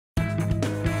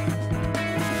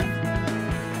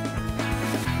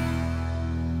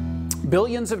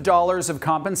Billions of dollars of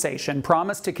compensation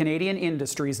promised to Canadian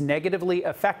industries negatively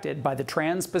affected by the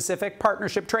Trans-Pacific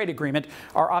Partnership Trade Agreement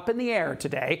are up in the air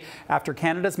today after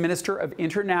Canada's Minister of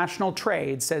International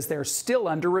Trade says they're still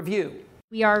under review.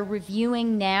 We are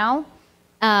reviewing now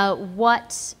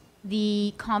what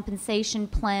the compensation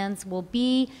plans will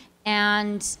be,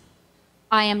 and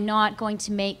I am not going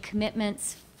to make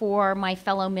commitments for my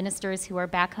fellow ministers who are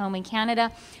back home in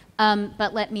Canada,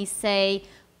 but let me say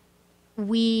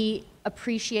we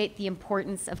appreciate the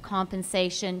importance of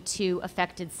compensation to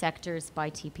affected sectors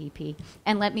by TPP.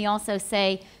 And let me also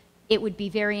say it would be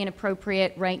very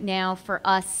inappropriate right now for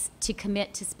us to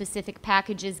commit to specific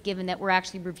packages given that we're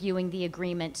actually reviewing the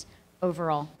agreement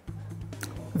overall.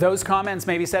 Those comments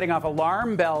may be setting off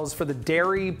alarm bells for the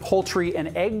dairy, poultry,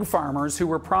 and egg farmers who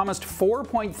were promised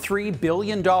 $4.3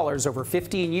 billion over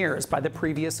 15 years by the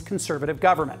previous Conservative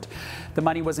government. The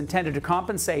money was intended to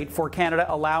compensate for Canada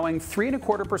allowing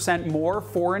 3.25% more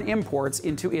foreign imports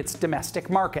into its domestic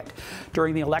market.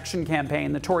 During the election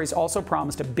campaign, the Tories also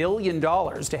promised $1 billion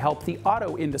to help the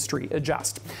auto industry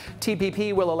adjust.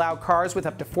 TPP will allow cars with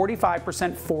up to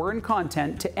 45% foreign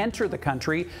content to enter the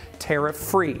country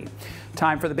tariff-free.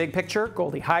 Time for the big picture.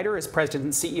 Goldy Hyder is President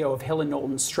and CEO of Hill &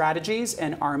 Knowlton Strategies,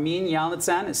 and Armine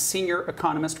Yalnizyan is Senior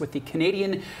Economist with the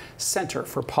Canadian Centre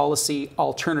for Policy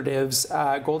Alternatives.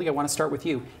 Goldy, I want to start with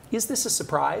you. Is this a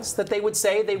surprise that they would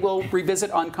say they will revisit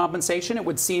on compensation? It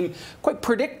would seem quite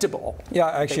predictable. Yeah,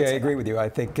 actually, I agree with you. I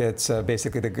think it's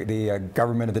basically the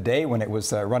government of the day, when it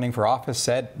was running for office,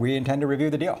 said we intend to review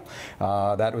the deal.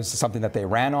 That was something that they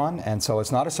ran on, and so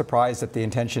it's not a surprise that the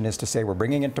intention is to say we're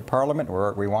bringing it to Parliament,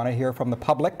 we want to hear from the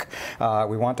public.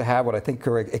 We want to have what I think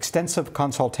are extensive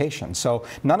consultations. So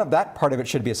none of that part of it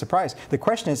should be a surprise. The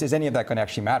question is any of that going to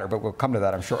actually matter? But we'll come to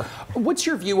that, I'm sure. What's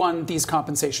your view on these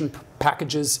compensation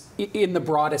packages in the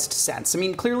broadest sense? I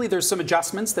mean, clearly there's some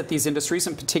adjustments that these industries,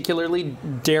 and particularly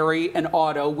dairy and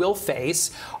auto, will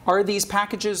face. Are these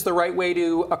packages the right way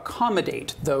to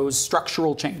accommodate those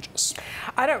structural changes?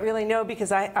 I don't really know,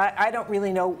 because I don't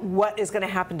really know what is going to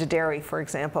happen to dairy, for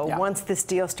example, once this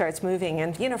deal starts moving.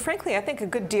 And, you know, frankly, I think a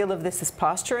good deal of this is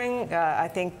posturing. I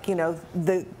think, you know,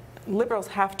 the Liberals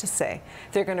have to say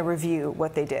they're going to review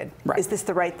what they did. Right. Is this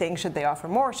the right thing? Should they offer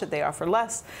more? Should they offer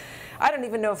less? I don't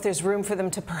even know if there's room for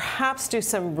them to perhaps do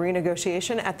some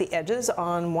renegotiation at the edges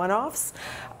on one-offs.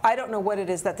 I don't know what it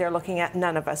is that they're looking at.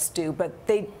 None of us do. But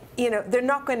they, you know, they're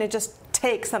not going to just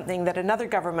take something that another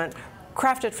government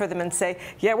crafted for them and say,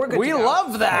 yeah, we're good to go. We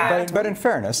love that. But in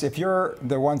fairness, if you're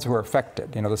the ones who are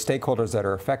affected, you know, the stakeholders that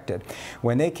are affected,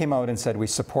 when they came out and said we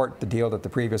support the deal that the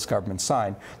previous government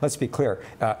signed, let's be clear,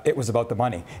 it was about the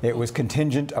money. It was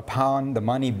contingent upon the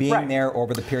money being there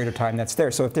over the period of time that's there.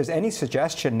 So if there's any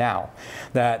suggestion now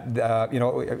that, you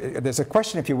know, there's a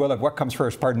question, if you will, of what comes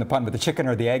first, pardon the pun, but the chicken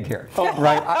or the egg here,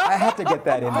 right? I have to get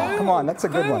that in there. Come on, that's a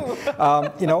good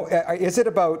one. You know, is it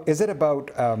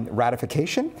about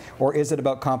ratification, or is it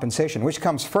about compensation? Which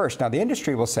comes first? Now, the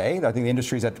industry will say, I think the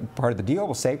industries that part of the deal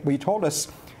will say, well, you told us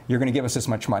you're going to give us this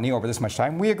much money over this much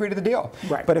time. We agree to the deal.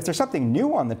 Right. But if there's something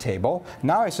new on the table,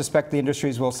 now I suspect the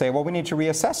industries will say, well, we need to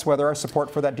reassess whether our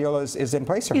support for that deal is in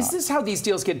place or not. Is this how these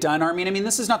deals get done, Armine? I mean,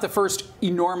 this is not the first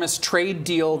enormous trade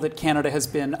deal that Canada has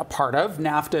been a part of.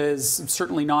 NAFTA is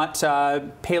certainly not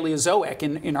Paleozoic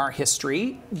in our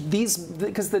history.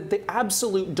 Because the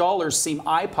absolute dollars seem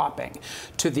eye-popping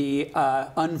to the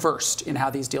unversed in how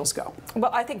these deals go.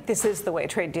 Well, I think this is the way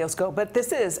trade deals go, but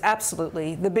this is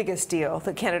absolutely the biggest deal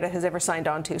that Canada has ever signed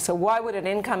on to. So why would an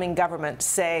incoming government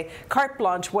say, carte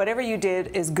blanche, whatever you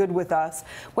did is good with us,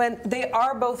 when they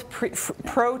are both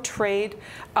pro-trade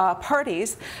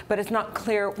parties, but it's not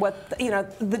clear what, you know,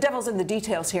 the devil's in the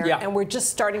details here, and we're just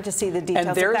starting to see the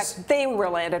details. In fact, they were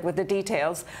landed with the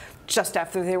details just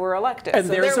after they were elected. And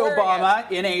so there's Obama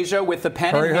in Asia with the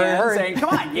pen in hand saying, come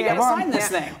on, you got to sign this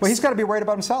thing. Well, he's got to be worried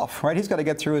about himself, right? He's got to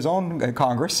get through his own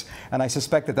Congress, and I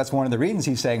suspect that that's one of the reasons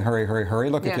he's saying, hurry, hurry, hurry.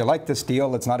 Look, if you like this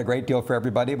deal, it's not a great deal for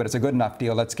everybody, but it's a good enough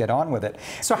deal. Let's get on with it.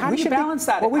 So how do you balance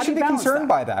that? Well, we should be concerned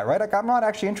by that, right? Like, I'm not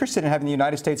actually interested in having the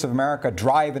United States of America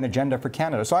drive an agenda for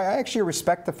Canada. So I actually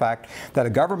respect the fact that a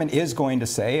government is going to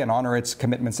say and honor its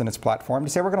commitments and its platform to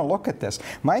say we're going to look at this.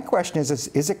 My question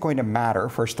is it going to matter,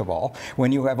 first of all,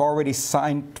 when you have already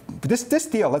signed this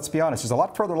deal? Let's be honest, is a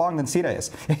lot further along than CETA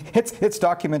is. Its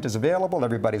document is available.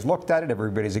 Everybody's looked at it.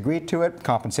 Everybody's agreed to it.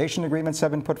 Compensation agreements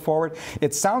have been put forward.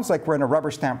 It sounds like we're in a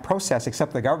rubber stamp process,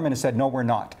 except the government has said, no, we're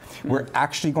not. We're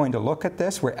actually going to look at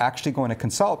this. We're actually going to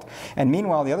consult. And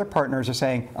meanwhile, the other partners are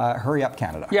saying, hurry up,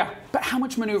 Canada. Yeah, but how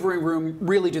much maneuvering room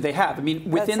really do they have? I mean,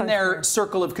 within their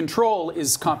circle of control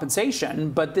is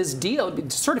compensation, but this deal,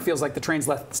 it sort of feels like the train's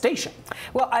left the station.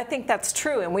 Well, I think that's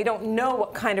true, and we don't know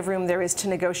what kind of room there is to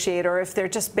negotiate, or if they're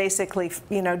just basically,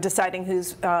 deciding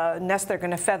whose nest they're going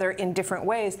to feather in different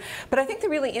ways. But I think the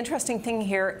really interesting thing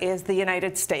here is the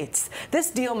United States.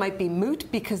 This deal might be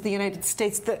moot because the United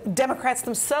States, the Democrats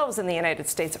themselves in the United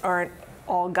States aren't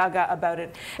all gaga about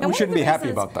it. And we shouldn't be happy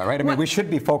about that, right? I mean, we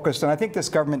should be focused, and I think this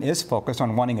government is focused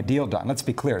on wanting a deal done. Let's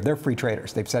be clear, they're free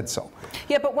traders. They've said so.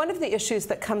 Yeah, but one of the issues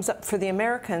that comes up for the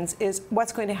Americans is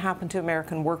what's going to happen to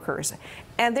American workers.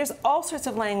 And there's all sorts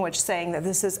of language saying that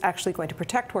this is actually going to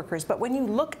protect workers. But when you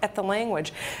look at the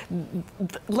language,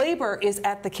 labor is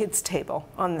at the kids' table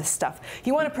on this stuff.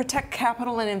 You want to protect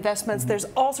capital and investments. There's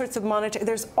all sorts of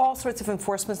there's all sorts of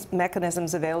enforcement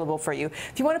mechanisms available for you.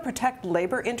 If you want to protect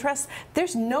labor interests,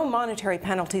 there's no monetary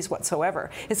penalties whatsoever.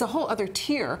 It's a whole other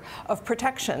tier of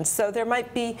protection. So there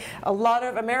might be a lot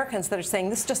of Americans that are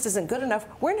saying this just isn't good enough.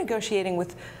 We're negotiating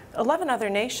with 11 other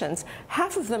nations.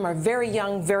 Half of them are very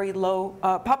young, very low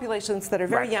populations that are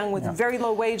very young with very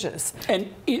low wages. And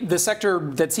the sector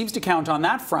that seems to count on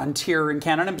that front here in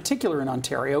Canada, in particular in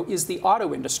Ontario, is the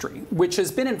auto industry, which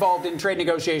has been involved in trade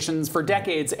negotiations for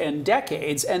decades and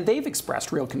decades, and they've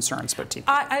expressed real concerns about TPP.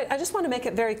 I just want to make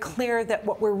it very clear that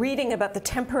what we're reading about the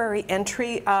temporary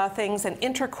entry things and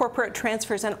intercorporate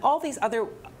transfers and all these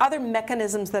other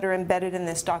mechanisms that are embedded in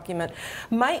this document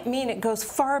might mean it goes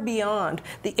far beyond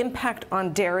the impact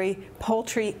on dairy,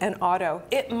 poultry, and auto.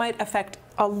 It might affect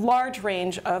a large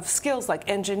range of skills like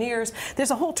engineers.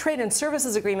 There's a whole trade and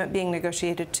services agreement being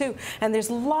negotiated too, and there's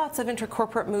lots of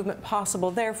intercorporate movement possible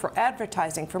there for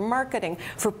advertising, for marketing,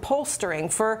 for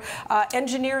pollstering, for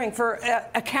engineering, for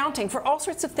accounting, for all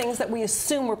sorts of things that we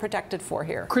assume we're protected for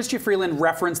here. Chrystia Freeland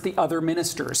referenced the other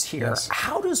ministers here. Yes.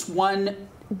 How does one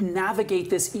navigate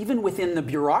this even within the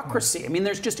bureaucracy? I mean,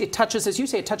 there's just, it touches, as you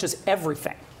say, it touches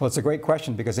everything. Well, it's a great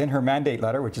question because in her mandate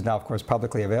letter, which is now, of course,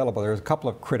 publicly available, there's a couple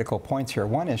of critical points here.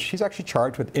 One is she's actually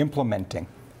charged with implement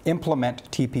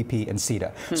TPP and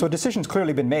CETA. So a decision's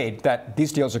clearly been made that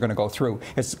these deals are going to go through.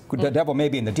 The devil may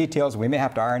be in the details. We may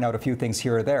have to iron out a few things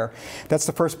here or there. That's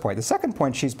the first point. The second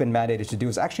point she's been mandated to do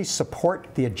is actually support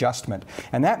the adjustment.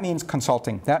 And that means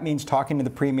consulting. That means talking to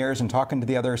the premiers and talking to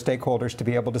the other stakeholders to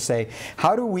be able to say,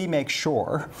 how do we make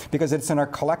sure, because it's in our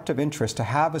collective interest to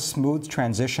have a smooth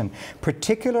transition,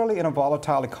 particularly in a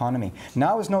volatile economy.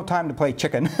 Now is no time to play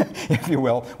chicken, if you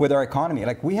will, with our economy.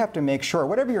 Like, we have to make sure,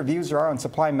 whatever your views are on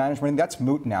supply management, that's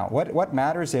moot now. What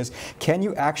matters is, can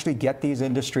you actually get these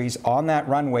industries on that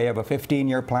runway of a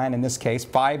 15-year plan, in this case,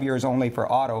 5 years only for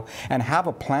auto, and have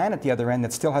a plan at the other end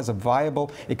that still has a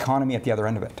viable economy at the other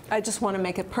end of it? I just want to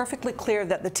make it perfectly clear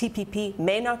that the TPP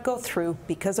may not go through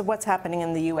because of what's happening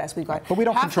in the U.S. We've got but we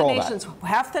don't control that.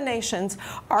 Half the nations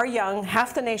are young,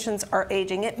 half the nations are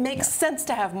aging. It makes sense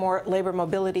to have more labor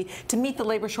mobility to meet the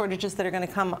labor shortages that are going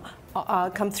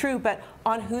to come through, but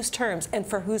on whose terms and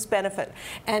for whose benefit?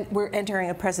 And we're entering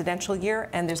a presidential year,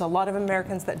 and there's a lot of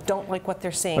Americans that don't like what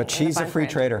they're seeing. But she's a free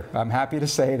trader. I'm happy to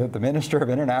say that the Minister of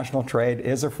International Trade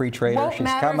is a free trader. Won't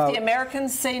matter if the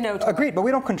Americans say no to her. Agreed, but we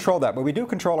don't control that. But we do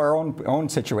control our own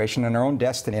situation and our own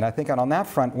destiny. And I think on that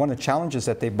front, one of the challenges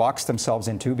that they boxed themselves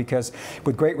into, because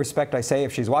with great respect, I say,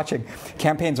 if she's watching,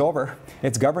 campaign's over.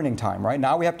 It's governing time, right?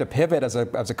 Now we have to pivot as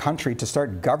a country to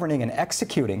start governing and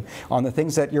executing on the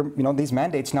things that these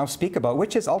mandates now speak about,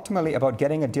 which is ultimately about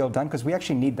getting a deal done, because we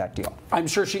actually need that deal. I'm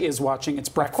sure she is watching. It's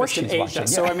Breakfast in Asia. Watching, yeah.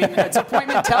 So, I mean, it's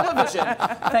appointment television.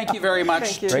 Thank you very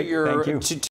much Thank you. to your